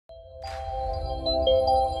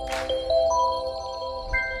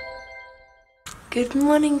Good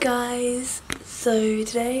morning guys. So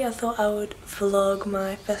today I thought I would vlog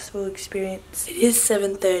my festival experience. It is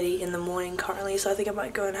 7:30 in the morning currently, so I think I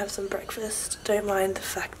might go and have some breakfast. Don't mind the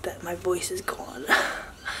fact that my voice is gone.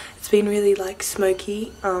 It's been really like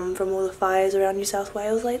smoky from all the fires around New South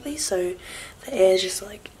Wales lately, so the air's just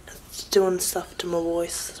like doing stuff to my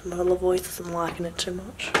voice. My little voice isn't liking it too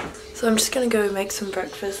much. So I'm just gonna go make some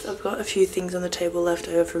breakfast. I've got a few things on the table left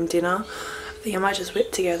over from dinner. I think I might just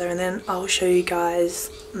whip together and then I'll show you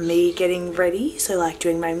guys me getting ready. So like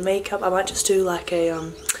doing my makeup. I might just do like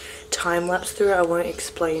a time lapse through it. I won't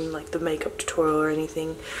explain like the makeup tutorial or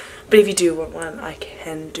anything. But if you do want one, I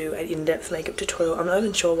can do an in-depth makeup tutorial. I'm not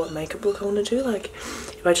even sure what makeup look I want to do. Like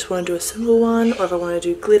if I just want to do a simple one or if I want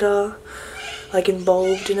to do glitter like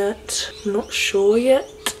involved in it. I'm not sure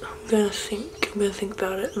yet. I'm gonna think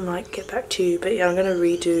about it and like get back to you. But yeah, I'm gonna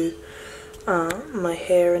redo my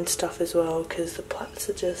hair and stuff as well because the plaits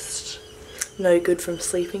are just no good from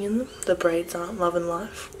sleeping in them. The braids aren't loving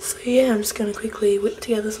life. So yeah, I'm just gonna quickly whip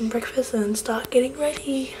together some breakfast and start getting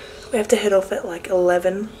ready. We have to head off at like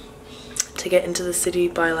 11 to get into the city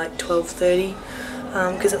by like 12:30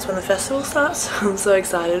 because that's when the festival starts. I'm so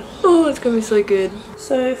excited. Oh, it's gonna be so good.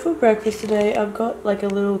 So for breakfast today I've got like a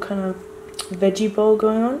little kind of veggie bowl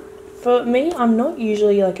going on. For me, I'm not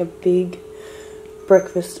usually like a big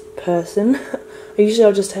breakfast person.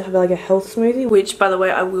 I'll just have like a health smoothie, which by the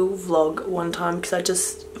way I will vlog one time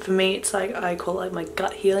because for me it's like I call it like my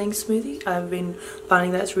gut healing smoothie. I've been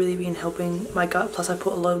finding that it's really been helping my gut, plus I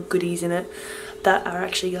put a lot of goodies in it that are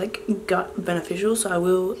actually like gut beneficial, so I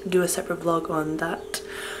will do a separate vlog on that.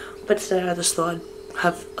 But today I just thought I'd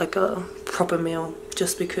have like a proper meal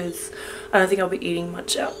just because I don't think I'll be eating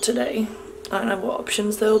much out today. I don't know what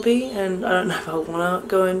options there will be and I don't know if I want to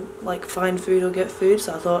go and like find food or get food,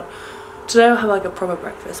 so I thought today I'll have like a proper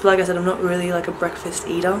breakfast. But like I said, I'm not really like a breakfast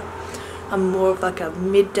eater. I'm more of like a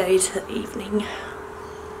midday to evening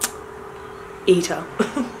eater.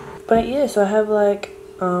 But yeah, so I have like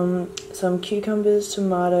some cucumbers,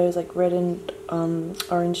 tomatoes, like red and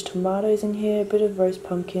orange tomatoes in here, a bit of roast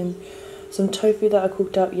pumpkin, some tofu that I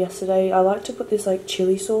cooked up yesterday. I like to put this like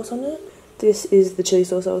chili sauce on it. This is the chili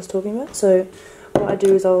sauce I was talking about. So what I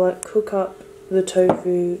do is I'll like cook up the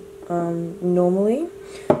tofu normally,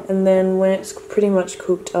 and then when it's pretty much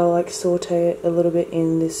cooked I'll like saute it a little bit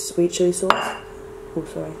in this sweet chili sauce. Oh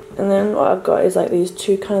sorry. And then what I've got is like these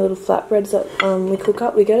two kind of little flatbreads that we cook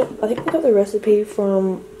up. I think we got the recipe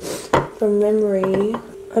from memory.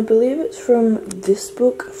 I believe it's from this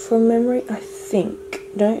book from memory. I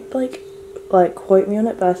think, don't like quote me on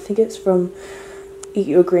it, but I think it's from Eat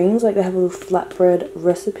Your Greens. Like they have a little flatbread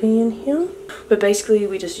recipe in here. But basically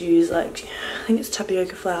we just use like, I think it's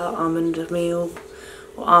tapioca flour, almond meal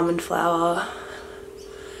or almond flour,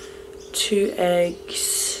 2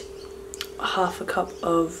 eggs, half a cup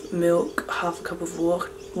of milk, half a cup of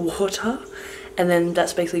water, and then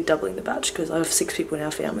that's basically doubling the batch because I have 6 people in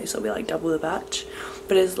our family, so we like double the batch.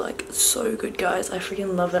 But it's like so good guys, I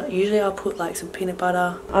freaking love it. Usually I'll put like some peanut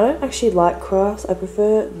butter. I don't actually like Crafts, I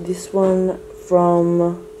prefer this one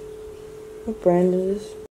from, what brand is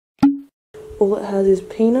this? All it has is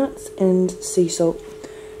peanuts and sea salt.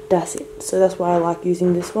 That's it. So that's why I like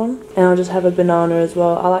using this one. And I'll just have a banana as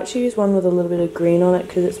well. I'll actually use one with a little bit of green on it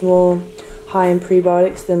because it's more high in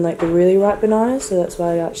prebiotics than like the really ripe bananas. So that's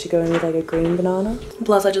why I actually go in with like a green banana.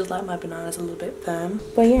 Plus I just like my bananas a little bit firm.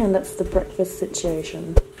 But yeah, and that's the breakfast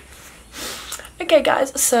situation. Okay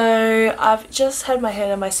guys, so I've just had my hair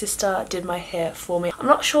done. My sister did my hair for me. I'm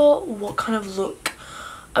not sure what kind of look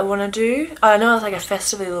I want to do. I know it's like a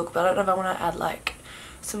festively look, but I don't know if I want to add like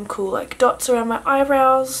some cool like dots around my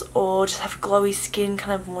eyebrows or just have glowy skin,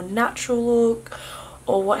 kind of more natural look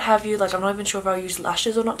or what have you. Like I'm not even sure if I'll use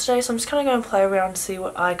lashes or not today, so I'm just kind of going to play around and see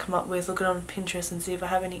what I come up with, looking on Pinterest and see if I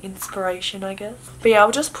have any inspiration, I guess. But yeah,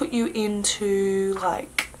 I'll just put you into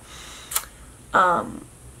like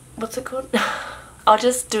what's it called? I'll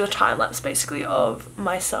just do a time lapse basically of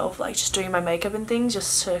myself like just doing my makeup and things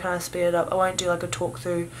just to kind of speed it up. I won't do like a talk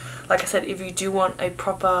through. Like I said, if you do want a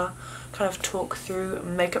proper kind of talk through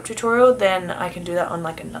makeup tutorial, then I can do that on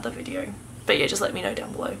like another video. But yeah, just let me know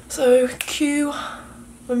down below. So cue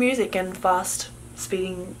the music and fast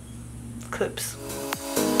speeding clips.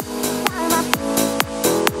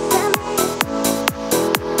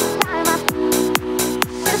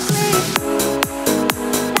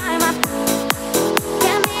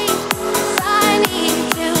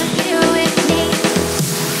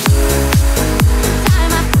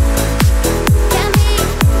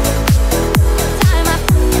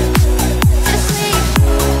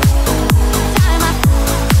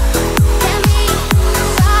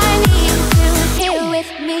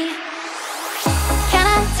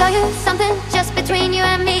 between you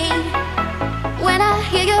and me. When I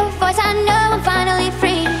hear your voice, I know I'm finally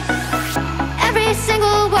free. Every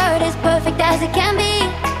single word is perfect as it can be,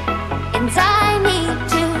 and I need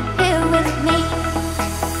you here with me.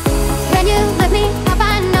 When you lift me up,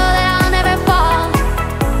 I know that I'll never fall.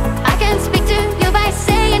 I can speak to you by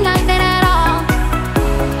saying nothing at all.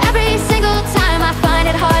 Every single time I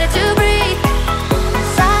find it harder to breathe,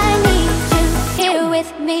 'cause I need you here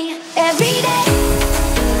with me every day.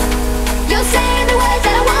 You'll say the words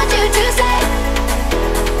that I want you to say.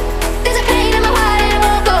 There's a pain in my heart and it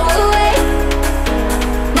won't go away.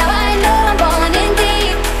 Now I know I'm falling in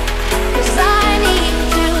deep, 'cause I need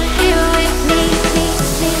you here with me.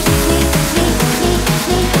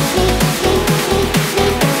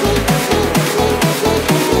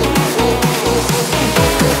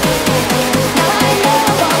 Now I know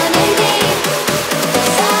I'm falling in deep,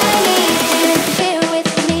 'cause I need you here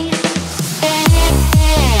with me.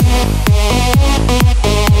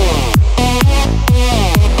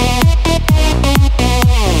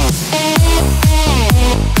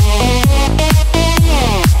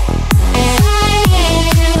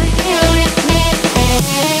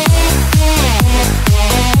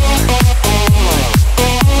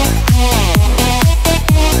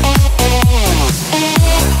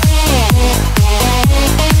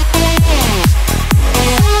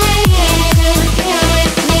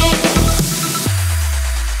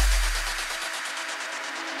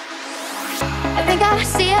 I think I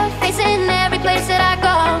see your face in every place that I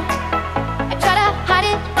go. I try to hide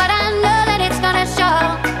it, but I know that it's gonna show.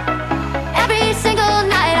 Every single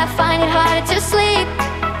night I find it harder to sleep,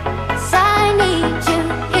 'cause I need you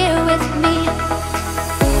here with me.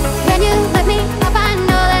 When you lift me up, I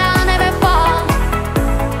know that I'll never fall.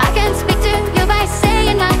 I can speak to you by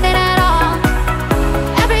saying nothing at all.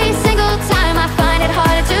 Every single time I find it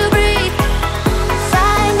harder to breathe, 'cause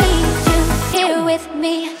I need you here with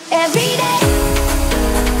me every day.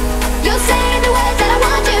 You'll say the words that I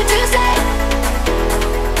want you to say.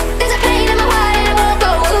 There's a pain in my heart and it won't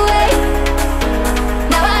go away.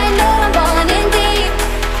 Now I know I'm falling in deep,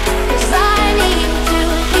 'cause I need you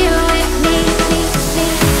here with me.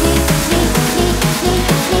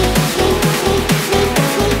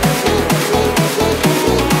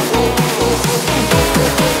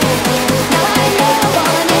 Now I know I'm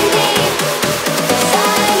falling in deep, 'cause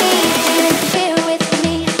I need you here with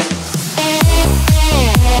me.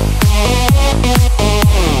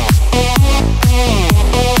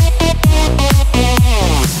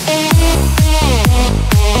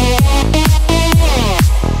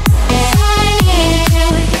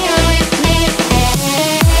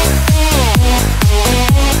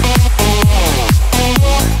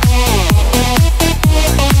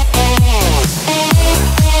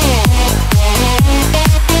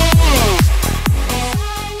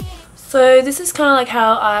 So this is kind of like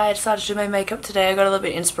how I decided to do my makeup today. I got a little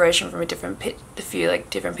bit of inspiration from a few like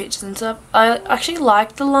different pictures and stuff. I actually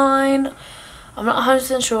like the line. I'm not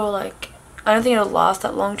 100% sure, like I don't think it'll last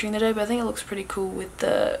that long during the day, but I think it looks pretty cool with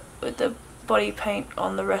the body paint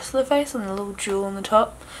on the rest of the face and the little jewel on the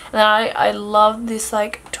top. And then I love this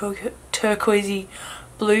like turquoisey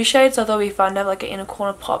blue shade, so I thought it'd be fun to have like an inner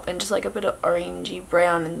corner pop and just like a bit of orangey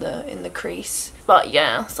brown in the crease. But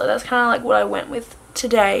yeah, so that's kind of like what I went with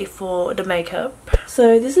today for the makeup.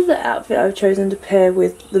 So this is the outfit I've chosen to pair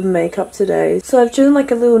with the makeup today. So I've chosen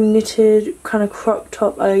like a little knitted kind of crop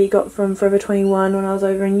top I got from Forever 21 when I was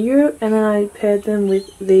over in Europe, and then I paired them with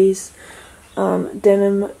these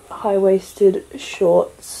denim high-waisted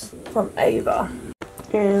shorts from Ava.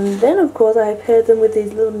 And then of course I paired them with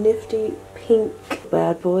these little nifty pink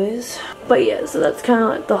bad boys. But yeah, so that's kind of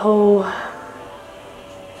like the whole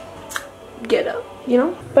get up, you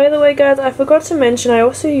know. By the way guys, I forgot to mention I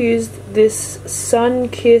also used this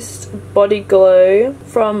Sun-Kissed Body Glow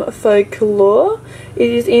from Folklore. It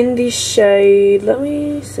is in the shade, let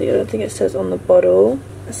me see, I don't think it says on the bottle.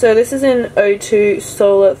 So this is in 02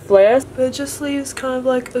 Solar Flare. But it just leaves kind of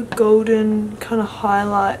like a golden kind of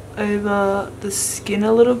highlight over the skin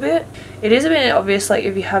a little bit. It is a bit obvious like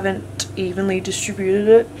if you haven't evenly distributed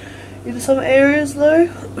it in some areas though,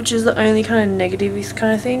 which is the only kind of negative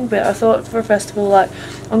kind of thing. But I thought for a festival, like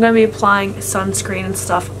I'm going to be applying sunscreen and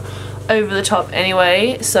stuff over the top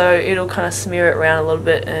anyway, so it'll kind of smear it around a little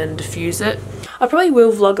bit and diffuse it. I probably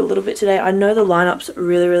will vlog a little bit today. I know the lineup's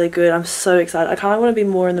really good. I'm so excited. I kind of want to be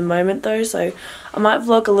more in the moment though, so I might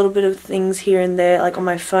vlog a little bit of things here and there like on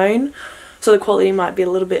my phone, so the quality might be a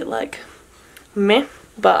little bit like meh.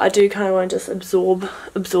 but I do kind of want to just absorb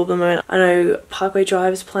the moment. I know Parkway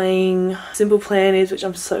Drive is playing, Simple Plan is, which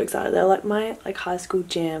I'm so excited. They're like my high school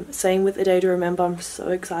jam. Same with A Day to Remember. I'm so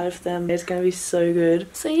excited for them. It's going to be so good.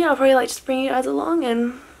 So yeah, I'll probably like just bring you guys along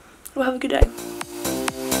and we'll have a good day.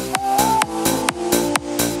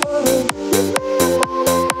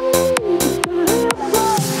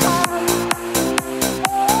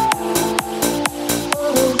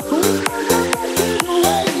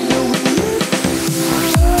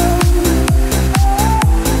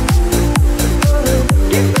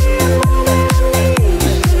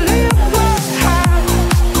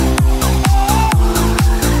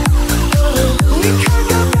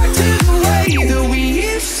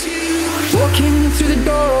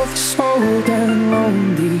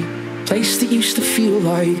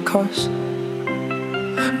 Cause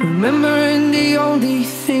remembering the only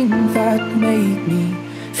thing that made me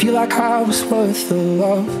feel like I was worth the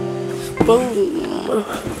love. Boom.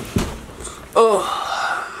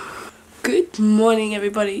 Oh, good morning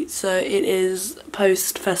everybody. So it is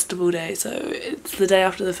post festival day, so it's the day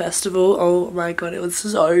after the festival. Oh my god, it was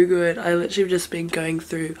so good. I literally just been going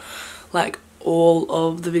through like all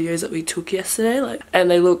of the videos that we took yesterday,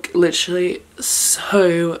 and they look literally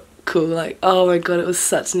so cool. Like, oh my god, it was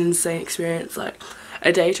such an insane experience. Like,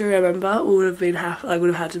 A Day to Remember would have been would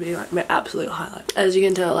have had to be like my absolute highlight. As you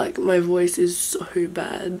can tell, like my voice is so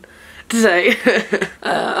bad today.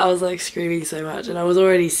 I was like screaming so much and I was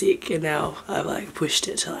already sick, and now I've like pushed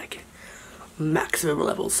it to like maximum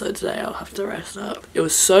levels, so today I'll have to rest up. It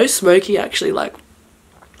was so smoky actually, like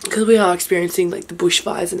because we are experiencing like the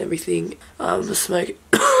bushfires and everything. The smoke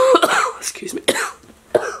excuse me.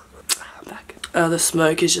 The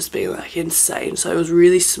smoke has just been like insane, so it was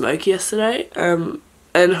really smoky yesterday,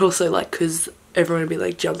 and also like because everyone would be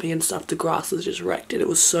like jumping and stuff, the grass was just wrecked and it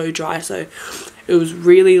was so dry, so it was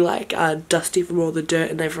really like dusty from all the dirt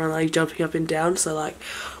and everyone like jumping up and down. So like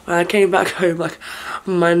when I came back home, like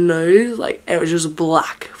my nose, like it was just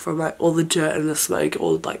black from like all the dirt and the smoke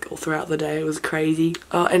all throughout the day. It was crazy.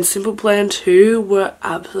 And Simple Plan 2 were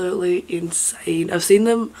absolutely insane. I've seen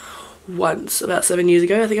them once about 7 years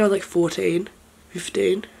ago. I think I was like 14,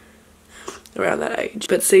 15, around that age,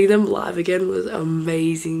 but seeing them live again was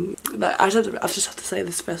amazing. Like, I just have to say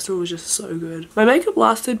this festival was just so good. My makeup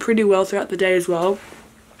lasted pretty well throughout the day as well.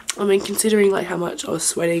 I mean, considering like how much I was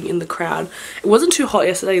sweating in the crowd. It wasn't too hot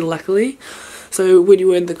yesterday, luckily, so when you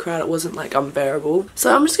were in the crowd it wasn't like unbearable.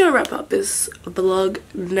 So I'm just gonna wrap up this vlog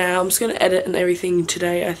now. I'm just gonna edit and everything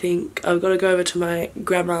today. I think I've got to go over to my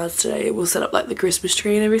grandma's today. We'll set up like the Christmas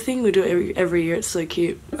tree and everything. We do it every year. It's so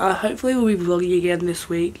cute. Hopefully we'll be vlogging again this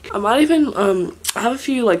week. I might even I have a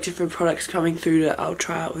few like different products coming through that I'll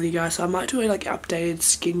try out with you guys, so I might do a like updated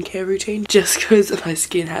skincare routine just because my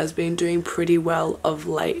skin has been doing pretty well of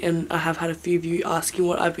late, and I have had a few of you asking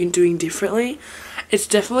what I've been doing differently. It's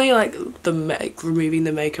definitely like removing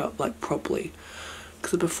the makeup like properly,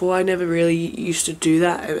 because before I never really used to do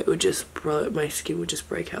that and it would just my skin would just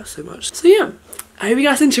break out so much. So yeah, I hope you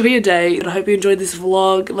guys enjoy your day and I hope you enjoyed this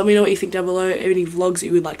vlog. Let me know what you think down below. Any vlogs that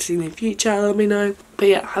you would like to see in the future, let me know. But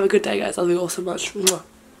yeah, have a good day guys. I love you all so much.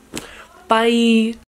 Bye.